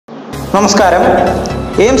നമസ്കാരം.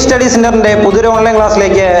 Aim study സെന്ററിന്റെ പുതിയൊരു ഓൺലൈൻ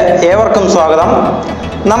ക്ലാസ്സിലേക്ക് ഏവർക്കും സ്വാഗതം.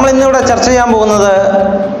 നമ്മൾ ഇന്നിവിടെ ചർച്ച ചെയ്യാൻ പോകുന്നത്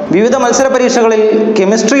വിവിധ മത്സര പരീക്ഷകളിൽ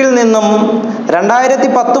കെമിസ്ട്രിയിൽ നിന്നും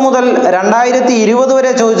 2010 മുതൽ 2020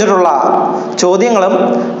 വരെ ചോദിച്ചിട്ടുള്ള ചോദ്യങ്ങളും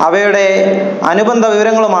അവയുടെ അനുബന്ധ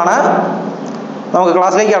വിവരങ്ങളുമാണ്. നമുക്ക്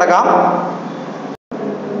ക്ലാസ്സിലേക്ക് കടക്കാം.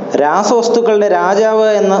 രാസവസ്തുക്കളുടെ രാജാവ്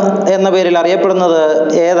എന്ന പേരിൽ അറിയപ്പെടുന്നത്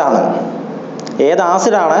ഏതാണ്? ഏത്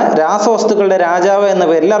ആസിഡാണ് രാസവസ്തുക്കളുടെ രാജാവ് എന്ന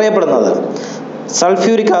പേരിൽ അറിയപ്പെടുന്നത്?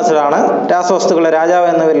 സൾഫ്യൂരിക് ആസിഡാണ് രാസവസ്തുക്കളുടെ രാജാവ്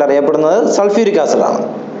എന്ന പേരിൽ അറിയപ്പെടുന്നത്. സൾഫ്യൂരിക് ആസിഡാണ്.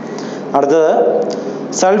 അടുത്തത്,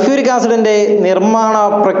 സൾഫ്യൂരിക് ആസിഡിന്റെ നിർമ്മാണ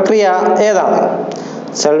പ്രക്രിയ ഏതാണ്?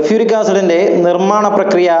 സൾഫ്യൂരിക് ആസിഡിന്റെ നിർമ്മാണ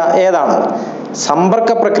പ്രക്രിയ ഏതാണ്?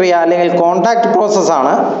 സമ്പർക്ക പ്രക്രിയ അല്ലെങ്കിൽ കോണ്ടാക്ട്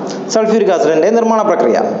പ്രോസസ്സാണ് സൾഫ്യൂരിക് ആസിഡിന്റെ നിർമ്മാണ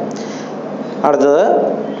പ്രക്രിയ. അടുത്തത്,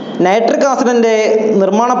 നൈട്രിക് ആസിഡിന്റെ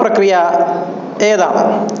നിർമ്മാണ പ്രക്രിയ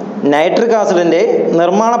ഏതാണ്? നൈട്രിക് ആസിഡിന്റെ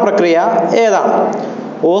നിർമ്മാണ പ്രക്രിയ ഏതാണ്?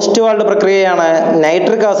 ഓസ്റ്റ്വാൾഡ് പ്രക്രിയയാണ്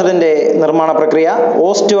നൈട്രിക് ആസിഡിന്റെ നിർമ്മാണ പ്രക്രിയ.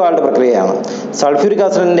 ഓസ്റ്റ്വാൾഡ് പ്രക്രിയയാണ്. Sulphuric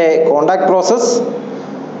ആസിഡിന്റെ contact process,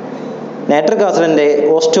 nitric ആസിഡിന്റെ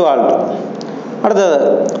Ostwald. അടുത്തത്,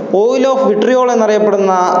 ഓയിൽ ഓഫ് വിട്രിയോൾ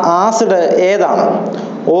എന്നറിയപ്പെടുന്ന ആസിഡ് ഏതാണ്?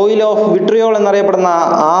 ഓയിൽ ഓഫ് വിട്രിയോൾ എന്നറിയപ്പെടുന്ന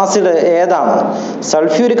ആസിഡ് ഏതാണ്?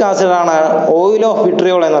 സൾഫ്യൂരിക് ആസിഡാണ് ഓയിൽ ഓഫ്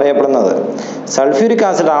വിട്രിയോൾ എന്നറിയപ്പെടുന്നത്. സൾഫ്യൂരിക്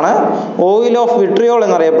ആസിഡാണ് ഓയിൽ ഓഫ് വിട്രിയോൾ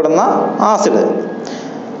എന്നറിയപ്പെടുന്ന ആസിഡ്.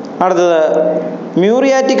 അടുത്തത്,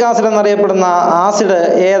 മ്യൂറിയാറ്റിക് ആസിഡ് എന്നറിയപ്പെടുന്ന ആസിഡ്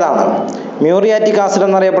ഏതാണ്? മ്യൂറിയാറ്റിക് ആസിഡ്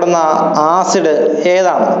എന്നറിയപ്പെടുന്ന ആസിഡ്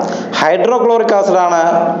ഏതാണ്? ഹൈഡ്രോക്ലോറിക് ആസിഡാണ്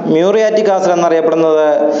മ്യൂറിയാറ്റിക് ആസിഡ് എന്നറിയപ്പെടുന്നത്.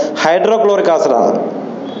 ഹൈഡ്രോക്ലോറിക് ആസിഡാണ്.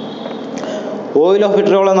 ഓയിൽ ഓഫ്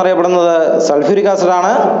വിട്രിയോൾ എന്നറിയപ്പെടുന്നത് സൾഫ്യൂരിക്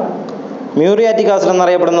ആസിഡാണ്. മ്യൂറിയാറ്റിക് ആസിഡ്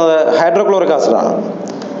എന്നറിയപ്പെടുന്നത് ഹൈഡ്രോക്ലോറിക് ആസിഡാണ്.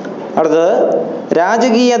 അടുത്തത്,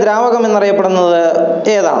 രാജകീയ ദ്രാവകം എന്നറിയപ്പെടുന്നത്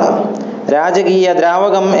ഏതാണ്? രാജകീയ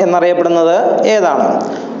ദ്രാവകം എന്നറിയപ്പെടുന്നത് ഏതാണ്?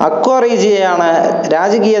 അക്വാറീജിയയാണ്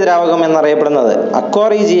രാജകീയ ദ്രാവകം എന്നറിയപ്പെടുന്നത്.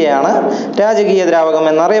 അക്വാറീജിയയാണ് രാജകീയ ദ്രാവകം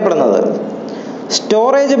എന്നറിയപ്പെടുന്നത്.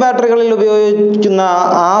 സ്റ്റോറേജ് ബാറ്ററികളിൽ ഉപയോഗിക്കുന്ന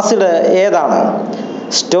ആസിഡ് ഏതാണ്?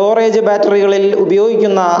 സ്റ്റോറേജ് ബാറ്ററികളിൽ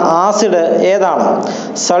ഉപയോഗിക്കുന്ന ആസിഡ് ഏതാണ്?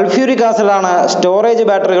 സൾഫ്യൂരിക് ആസിഡാണ് സ്റ്റോറേജ്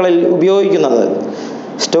ബാറ്ററികളിൽ ഉപയോഗിക്കുന്നത്.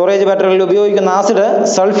 സ്റ്റോറേജ് ബാറ്ററികളിൽ ഉപയോഗിക്കുന്ന ആസിഡ്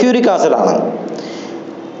സൾഫ്യൂരിക് ആസിഡാണ്.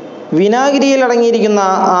 വിനാഗിരിയിൽ അടങ്ങിയിരിക്കുന്ന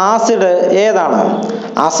ആസിഡ് ഏതാണ്?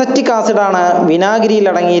 അസറ്റിക് ആസിഡാണ് വിനാഗിരിയിൽ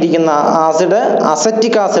അടങ്ങിയിരിക്കുന്ന ആസിഡ്.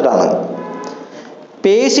 അസറ്റിക് ആസിഡാണ്.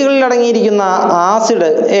 പേശികളിൽ അടങ്ങിയിരിക്കുന്ന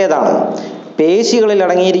ആസിഡ് ഏതാണ്? പേശികളിൽ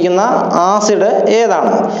അടങ്ങിയിരിക്കുന്ന ആസിഡ്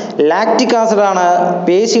ഏതാണ്? ലാക്റ്റിക് ആസിഡാണ്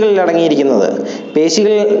പേശികളിൽ അടങ്ങിയിരിക്കുന്നത്.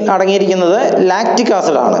 പേശികളിൽ അടങ്ങിയിരിക്കുന്നത് ലാക്റ്റിക്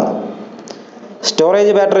ആസിഡാണ്.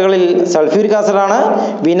 Storage ബാറ്ററികളിൽ sulphuric ആസിഡാണ്.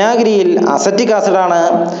 വിനാഗിരിയിൽ അസറ്റിക് ആസിഡാണ്.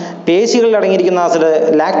 പേശികളിൽ അടങ്ങിയിരിക്കുന്ന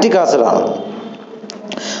ആസിഡ് ലാക്റ്റിക് ആസിഡാണ്.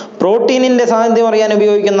 പ്രോട്ടീനിന്റെ സാന്നിധ്യം അറിയാൻ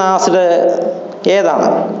ഉപയോഗിക്കുന്ന ആസിഡ് ഏതാണ്?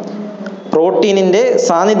 പ്രോട്ടീനിന്റെ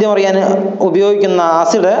സാന്നിധ്യം അറിയാൻ ഉപയോഗിക്കുന്ന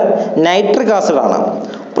ആസിഡ് നൈട്രിക് ആസിഡാണ്.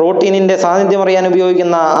 പ്രോട്ടീനിന്റെ സാന്നിധ്യം അറിയാൻ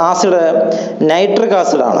ഉപയോഗിക്കുന്ന ആസിഡ് നൈട്രിക്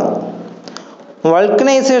ആസിഡാണ്.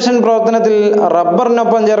 വൾക്കനൈസേഷൻ പ്രവർത്തനത്തിൽ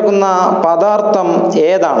റബ്ബറിനൊപ്പം ചേർക്കുന്ന പദാർത്ഥം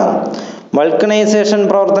ഏതാണ്? വൾക്കനൈസേഷൻ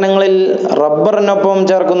പ്രവർത്തനങ്ങളിൽ റബ്ബറിനൊപ്പം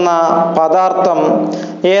ചേർക്കുന്ന പദാർത്ഥം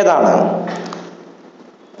ഏതാണ്?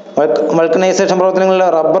 വൾക്കനൈസേഷൻ പ്രവർത്തനങ്ങളിൽ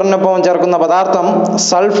റബ്ബറിനൊപ്പം ചേർക്കുന്ന പദാർത്ഥം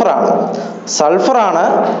സൾഫറാണ്. സൾഫറാണ്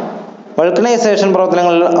വൾക്കനൈസേഷൻ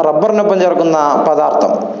പ്രവർത്തനങ്ങളിൽ റബ്ബറിനൊപ്പം ചേർക്കുന്ന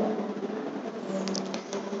പദാർത്ഥം.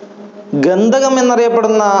 ഗന്ധകം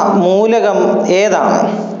എന്നറിയപ്പെടുന്ന മൂലകം ഏതാണ്?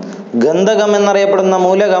 ഗന്ധകം എന്നറിയപ്പെടുന്ന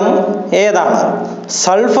മൂലകം ഏതാണ്?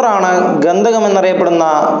 സൾഫറാണ് ഗന്ധകം എന്നറിയപ്പെടുന്ന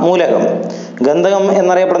മൂലകം. ഗന്ധകം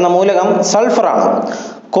എന്നറിയപ്പെടുന്ന മൂലകം സൾഫറാണ്.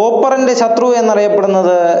 കോപ്പറിന്റെ ശത്രു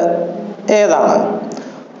എന്നറിയപ്പെടുന്നത് ഏതാണ്?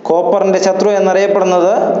 കോപ്പറിന്റെ ശത്രു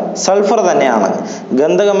എന്നറിയപ്പെടുന്നത് സൾഫർ തന്നെയാണ്.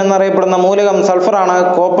 ഗന്ധകം എന്നറിയപ്പെടുന്ന മൂലകം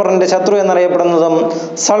സൾഫറാണ്. കോപ്പറിന്റെ ശത്രു എന്നറിയപ്പെടുന്നതും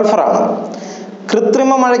സൾഫറാണ്.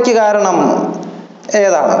 കൃത്രിമ മഴയ്ക്ക് കാരണം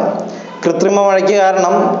ഏതാണ്? കൃത്രിമ മഴയ്ക്ക്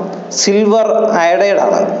കാരണം സിൽവർ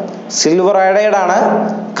അയഡൈഡാണ്. സിൽവർ അയഡൈഡാണ്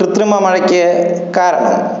കൃത്രിമ മഴയ്ക്ക്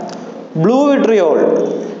കാരണം. ബ്ലൂ വിട്രിയോൾ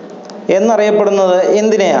എന്നറിയപ്പെടുന്നത്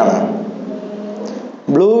എന്തിനെയാണ്?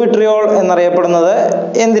 ബ്ലൂ വിട്രിയോൾ എന്നറിയപ്പെടുന്നത്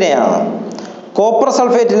എന്തിനെയാണ്? കോപ്പർ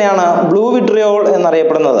സൾഫേറ്റിനെയാണ് ബ്ലൂ വിട്രിയോൾ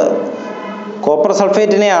എന്നറിയപ്പെടുന്നത്. കോപ്പർ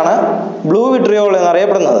സൾഫേറ്റിനെയാണ് ബ്ലൂ വിട്രിയോൾ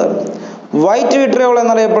എന്നറിയപ്പെടുന്നത്. വൈറ്റ് വിട്രിയോൾ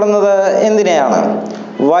എന്നറിയപ്പെടുന്നത് എന്തിനെയാണ്?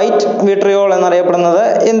 വൈറ്റ് വിട്രിയോൾ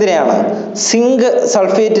എന്നറിയപ്പെടുന്നത് എന്തിനെയാണ്? സിങ്ക്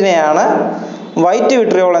സൾഫേറ്റിനെയാണ് വൈറ്റ്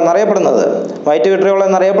വിട്രിയോൾ എന്നറിയപ്പെടുന്നത്. വൈറ്റ് വിട്രിയോൾ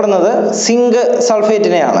എന്നറിയപ്പെടുന്നത് സിങ്ക്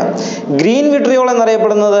സൾഫേറ്റിനെയാണ്. ഗ്രീൻ വിട്രിയോൾ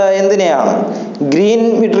എന്നറിയപ്പെടുന്നത് എന്തിനെയാണ്?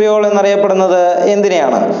 ഗ്രീൻ വിട്രിയോൾ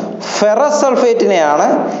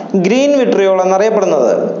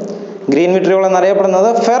ഗ്രീൻ വിട്രിയോൾ എന്നറിയപ്പെടുന്നത്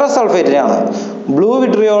ferrous സൾഫേറ്റിനാണ്. Blue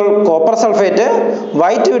vitriol copper sulphate,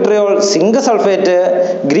 white vitriol zinc sulphate,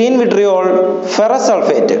 green vitriol ferrous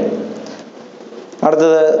sulphate.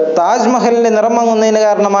 അടുത്തത് താജ്മഹലിന്റെ നിറം മങ്ങുന്നതിന്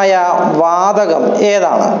കാരണമായ വാതകം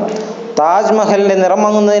ഏതാണ്? താജ്മഹലിന്റെ നിറം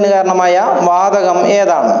മങ്ങുന്നതിന് കാരണമായ വാതകം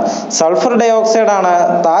ഏതാണ്? സൾഫർ ഡൈ ഓക്സൈഡ് ആണ്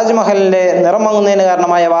താജ്മഹലിന്റെ നിറം മങ്ങുന്നതിന്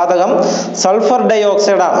കാരണമായ വാതകം. സൾഫർ ഡൈ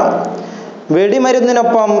ഓക്സൈഡ് ആണ്.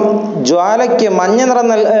 വെടിമരുന്നിനൊപ്പം ജ്വാലയ്ക്ക് മഞ്ഞ നിറം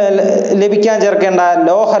ലഭിക്കാൻ ചേർക്കേണ്ട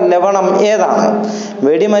ലോഹ ലവണം ഏതാണ്?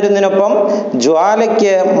 വെടിമരുന്നിനൊപ്പം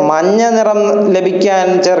ജ്വാലയ്ക്ക് മഞ്ഞ നിറം ലഭിക്കാൻ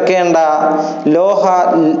ചേർക്കേണ്ട ലോഹ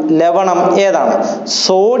ലവണം ഏതാണ്?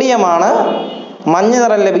 സോഡിയമാണ്. മഞ്ഞ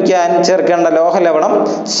നിറം ലഭിക്കാൻ ചേർക്കേണ്ട ലോഹ ലവണം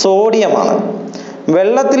സോഡിയമാണ്.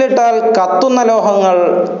 വെള്ളത്തിലിട്ടാൽ കത്തുന്ന ലോഹങ്ങൾ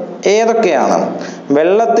ഏതൊക്കെയാണ്?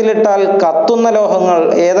 വെള്ളത്തിലിട്ടാൽ കത്തുന്ന ലോഹങ്ങൾ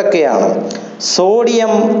ഏതൊക്കെയാണ്?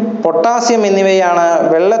 സോഡിയം, പൊട്ടാസ്യം എന്നിവയാണ്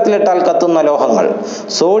വെള്ളത്തിലിട്ടാൽ കത്തുന്ന ലോഹങ്ങൾ.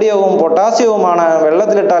 സോഡിയവും പൊട്ടാസ്യവുമാണ്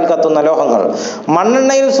വെള്ളത്തിലിട്ടാൽ കത്തുന്ന ലോഹങ്ങൾ.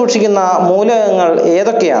 മണ്ണെണ്ണയിൽ സൂക്ഷിക്കുന്ന മൂലകങ്ങൾ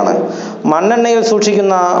ഏതൊക്കെയാണ്? മണ്ണെണ്ണയിൽ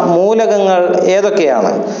സൂക്ഷിക്കുന്ന മൂലകങ്ങൾ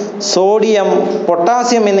ഏതൊക്കെയാണ്? സോഡിയം,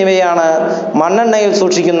 പൊട്ടാസ്യം എന്നിവയാണ് മണ്ണെണ്ണയിൽ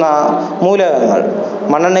സൂക്ഷിക്കുന്ന മൂലകങ്ങൾ.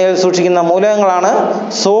 മണ്ണെണ്ണയിൽ സൂക്ഷിക്കുന്ന മൂലകങ്ങളാണ്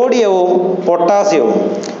സോഡിയവും പൊട്ടാസ്യവും.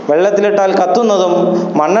 വെള്ളത്തിലിട്ടാൽ കത്തുന്നതും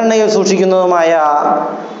മണ്ണെണ്ണയിൽ സൂക്ഷിക്കുന്നതുമായ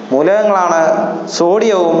മൂലകങ്ങളാണ്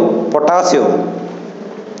സോഡിയവും പൊട്ടാസ്യവും.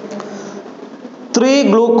 3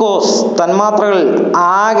 ഗ്ലൂക്കോസ് തന്മാത്രകളിൽ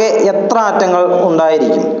ആകെ എത്ര ആറ്റങ്ങൾ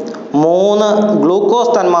ഉണ്ടായിരിക്കും? 3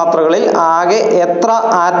 ഗ്ലൂക്കോസ് തന്മാത്രകളിൽ ആകെ എത്ര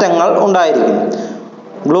ആറ്റങ്ങൾ ഉണ്ടായിരിക്കും?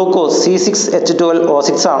 ഗ്ലൂക്കോസ്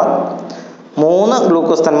C6H12O6 ആണ്. 3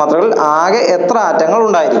 ഗ്ലൂക്കോസ് തന്മാത്രകളിൽ ആകെ എത്ര ആറ്റങ്ങൾ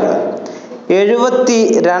ഉണ്ടായിരിക്കും?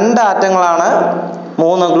 72 ആറ്റങ്ങളാണ്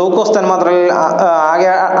 3 ഗ്ലൂക്കോസ് തന്മാത്രകളിൽ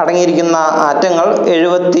ആകെ അടങ്ങിയിരിക്കുന്ന ആറ്റങ്ങൾ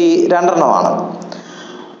 72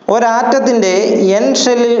 ഒരാറ്റത്തിൻ്റെ N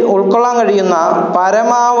ഷെല്ലിൽ ഉൾക്കൊള്ളാൻ കഴിയുന്ന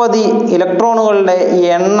പരമാവധി ഇലക്ട്രോണുകളുടെ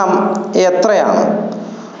എണ്ണം എത്രയാണ്?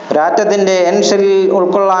 ഒരാറ്റത്തിൻ്റെ N ഷെല്ലിൽ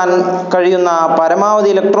ഉൾക്കൊള്ളാൻ കഴിയുന്ന പരമാവധി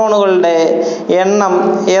ഇലക്ട്രോണുകളുടെ എണ്ണം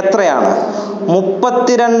എത്രയാണ്?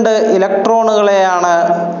 32 ഇലക്ട്രോണുകളെയാണ്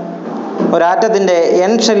ഒരാറ്റത്തിൻ്റെ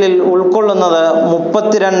N ഷെല്ലിൽ ഉൾക്കൊള്ളുന്നത്.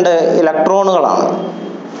 32 ഇലക്ട്രോണുകളാണ്.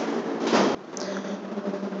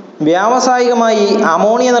 വ്യാവസായികമായി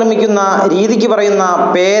അമോണിയ നിർമ്മിക്കുന്ന രീതിക്ക് പറയുന്ന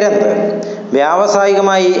പേരെന്ത്?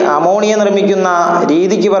 വ്യാവസായികമായി അമോണിയ നിർമ്മിക്കുന്ന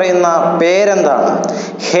രീതിക്ക് പറയുന്ന പേരെന്താണ്?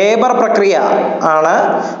 ഹേബർ പ്രക്രിയ ആണ്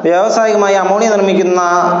വ്യാവസായികമായി അമോണിയ നിർമ്മിക്കുന്ന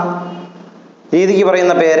രീതിക്ക്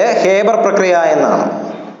പറയുന്ന പേര് ഹേബർ പ്രക്രിയ എന്നാണ്.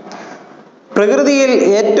 പ്രകൃതിയിൽ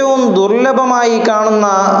ഏറ്റവും ദുർലഭമായി കാണുന്ന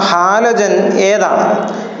ഹാലജൻ ഏതാണ്?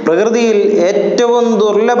 പ്രകൃതിയിൽ ഏറ്റവും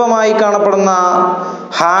ദുർലഭമായി കാണപ്പെടുന്ന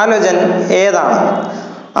ഹാലജൻ ഏതാണ്?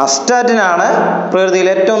 അസ്റ്റാറ്റിനാണ്. പ്രകൃതിയിൽ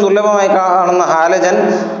ഏറ്റവും ദുർലഭമായി കാണുന്ന ഹാലജൻ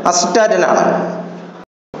അസ്റ്റാറ്റിനാണ്.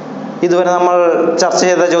 ഇതുവരെ നമ്മൾ ചർച്ച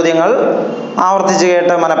ചെയ്ത ചോദ്യങ്ങൾ ആവർത്തിച്ച്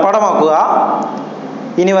കേട്ട് മനഃപ്പാഠമാക്കുക.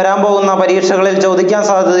 ഇനി വരാൻ പോകുന്ന പരീക്ഷകളിൽ ചോദിക്കാൻ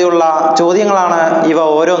സാധ്യതയുള്ള ചോദ്യങ്ങളാണ് ഇവ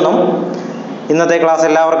ഓരോന്നും. ഇന്നത്തെ ക്ലാസ്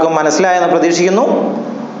എല്ലാവർക്കും മനസ്സിലായെന്ന് പ്രതീക്ഷിക്കുന്നു.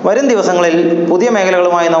 വരും ദിവസങ്ങളിൽ പുതിയ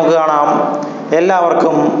മേഖലകളുമായി നമുക്ക് കാണാം.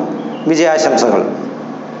 എല്ലാവർക്കും വിജയാശംസകൾ.